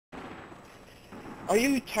Are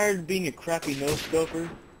you tired of being a crappy no-scoper?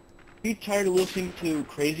 Are you tired of listening to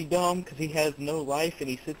Crazy Dom because he has no life and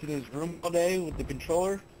he sits in his room all day with the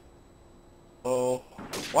controller? Oh,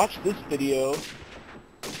 watch this video.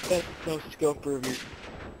 Best no-scoper of your...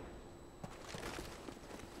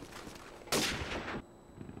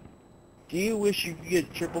 Do you wish you could get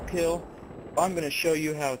a triple kill? Well, I'm going to show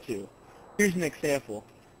you how to. Here's an example.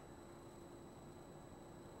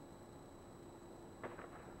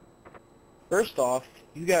 First off,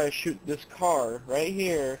 you gotta shoot this car right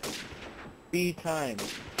here 3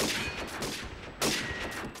 times.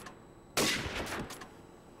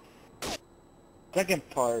 Second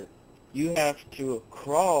part, you have to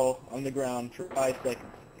crawl on the ground for 5 seconds.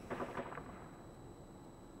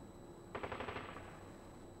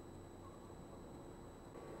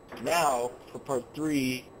 Now, for part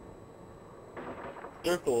 3,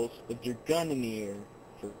 circles with your gun in the air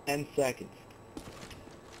for 10 seconds.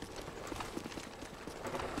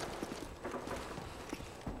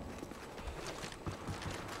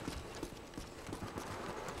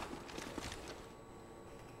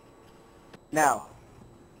 Now,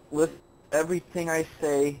 listen to everything I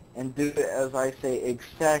say and do it as I say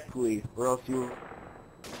exactly, or else you...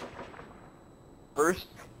 First,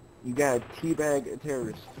 you gotta teabag a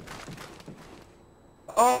terrorist.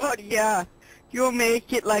 Oh yeah, you'll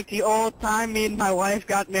make it like the old time me and my wife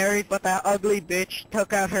got married, but that ugly bitch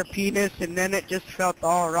took out her penis and then it just felt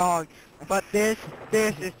all wrong. But this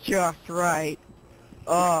is just right.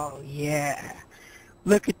 Oh yeah,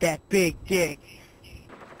 look at that big dick.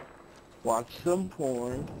 Watch some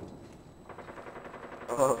porn.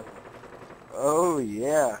 Oh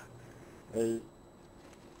yeah. Oh yeah.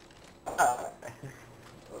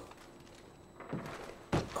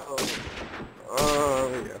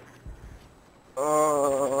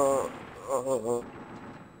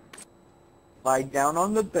 Lie down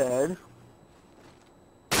on the bed.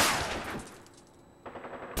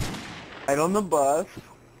 Right on the bus.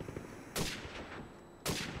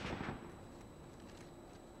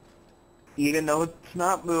 Even though it's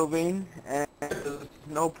not moving, and there's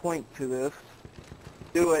no point to this,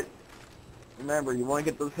 do it. Remember, you want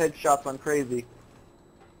to get those headshots on crazy.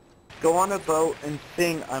 Go on a boat and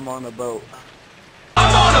sing I'm on a boat. I'm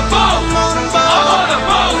on a boat! I'm on a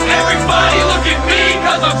boat! Everybody look at me,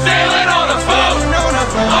 cause I'm sailing on a boat!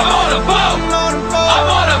 I'm on a boat! I'm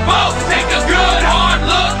on a boat! Take a good hard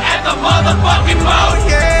look at the motherfucking boat!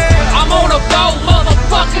 I'm on a boat,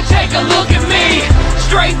 motherfucker, take a look at me!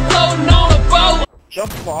 Straight floating on a boat!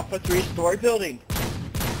 Jump off a 3-story building.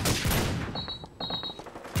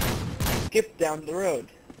 Skip down the road.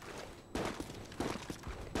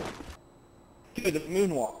 Do the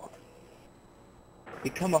moonwalk.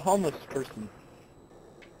 Become a homeless person.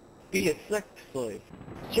 Be a sex slave.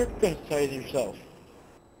 Circumcise yourself.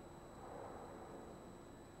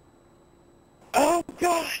 Oh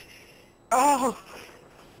God! Oh!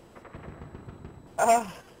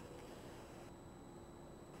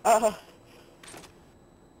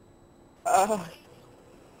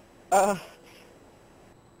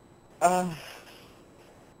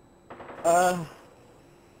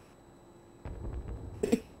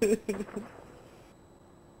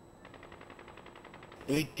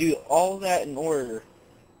 If we do all that in order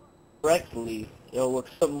correctly, it'll look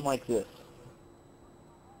something like this.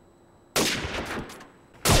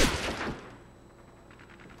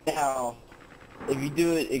 Now, if you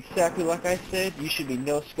do it exactly like I said, you should be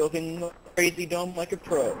no-scoping Crazy Dome like a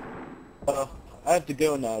pro. I have to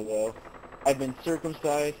go now though. I've been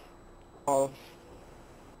circumcised,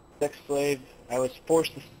 sex slave. I was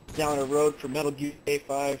forced to sit down a road for Metal Gear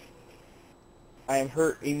K5. I am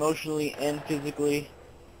hurt emotionally and physically,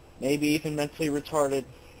 maybe even mentally retarded.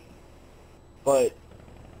 But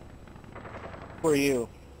for you,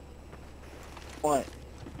 what?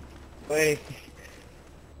 Wait.